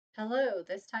Hello,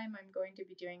 this time I'm going to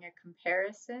be doing a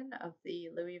comparison of the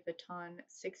Louis Vuitton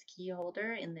 6 key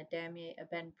holder in the Damier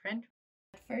Ebene print.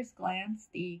 At first glance,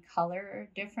 the color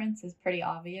difference is pretty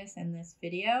obvious in this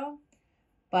video,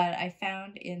 but I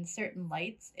found in certain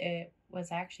lights it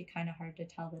was actually kind of hard to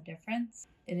tell the difference.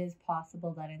 It is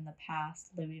possible that in the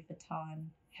past Louis Vuitton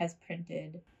has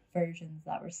printed versions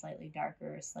that were slightly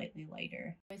darker or slightly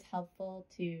lighter. It was helpful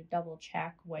to double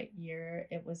check what year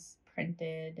it was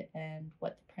printed and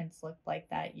what the prints looked like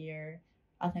that year.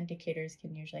 Authenticators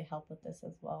can usually help with this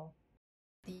as well.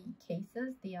 The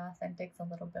cases, the Authentic's a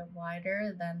little bit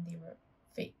wider than the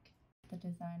fake. The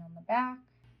design on the back,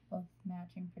 both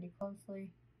matching pretty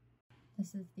closely.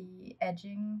 This is the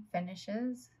edging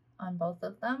finishes on both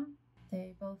of them.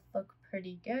 They both look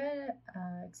pretty good,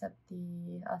 except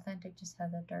the Authentic just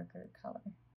has a darker color.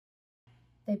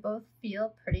 They both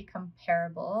feel pretty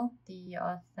comparable. The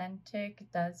Authentic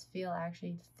does feel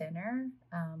actually thinner,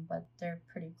 but they're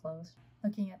pretty close.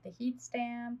 Looking at the heat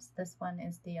stamps, this one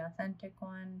is the Authentic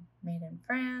one, made in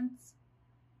France,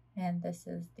 and this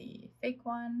is the fake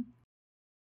one.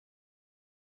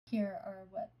 Here are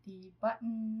what the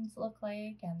buttons look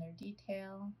like and their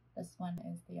detail. This one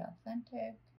is the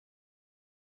Authentic.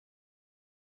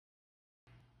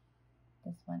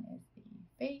 This one is the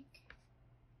fake.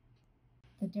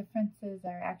 The differences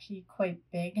are actually quite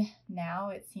big now.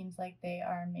 It seems like they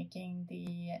are making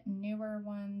the newer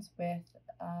ones with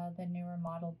the newer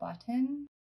model button.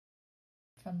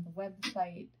 From the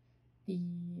website, the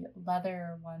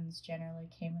leather ones generally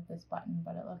came with this button,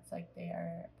 but it looks like they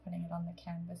are putting it on the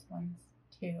canvas ones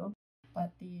too.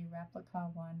 But the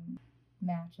replica one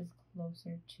matches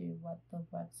closer to what the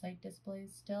website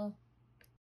displays still.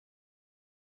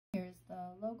 Here's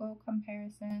the logo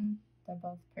comparison. They're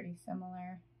both pretty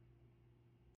similar.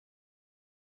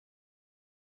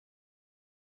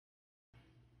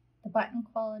 The button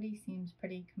quality seems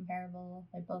pretty comparable.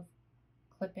 They both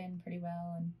clip in pretty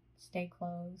well and stay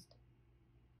closed.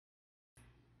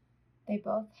 They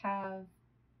both have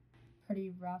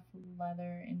pretty rough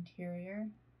leather interior.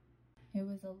 It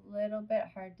was a little bit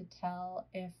hard to tell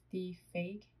if the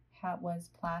fake hat was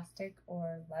plastic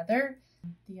or leather.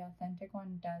 The Authentic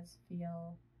one does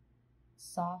feel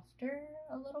softer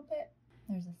a little bit.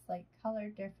 There's a slight color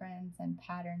difference and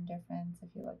pattern difference if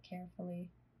you look carefully.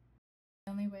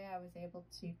 The only way I was able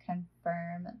to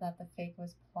confirm that the fake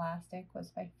was plastic was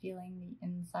by feeling the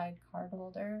inside card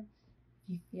holder.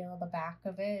 If you feel the back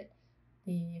of it,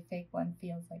 the fake one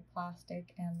feels like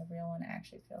plastic and the real one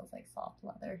actually feels like soft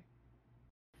leather.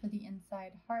 For the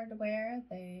inside hardware,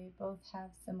 they both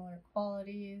have similar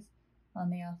qualities. On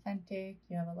the Authentic,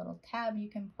 you have a little tab you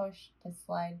can push to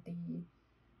slide the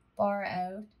bar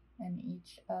out, and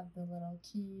each of the little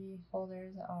key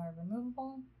holders are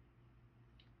removable.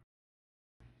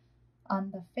 On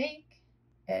the fake,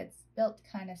 it's built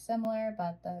kind of similar,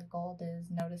 but the gold is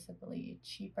noticeably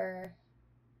cheaper.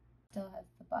 Still has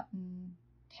the button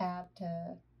tab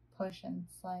to push and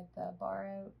slide the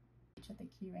bar out. Each of the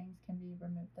key rings can be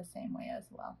removed the same way as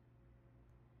well.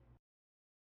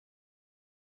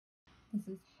 This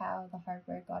is how the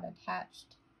hardware got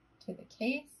attached to the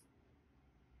case.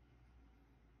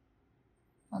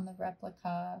 On the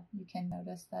replica, you can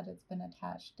notice that it's been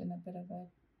attached in a bit of a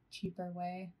cheaper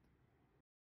way.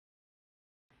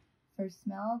 For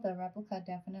smell, the replica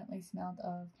definitely smelled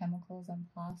of chemicals and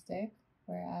plastic,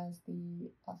 whereas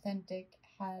the Authentic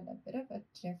had a bit of a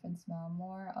different smell,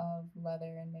 more of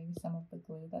leather and maybe some of the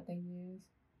glue that they use.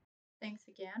 Thanks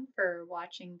again for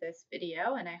watching this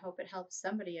video, and I hope it helps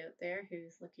somebody out there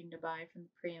who's looking to buy from the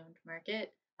pre-owned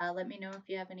market. Let me know if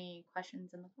you have any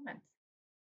questions in the comments.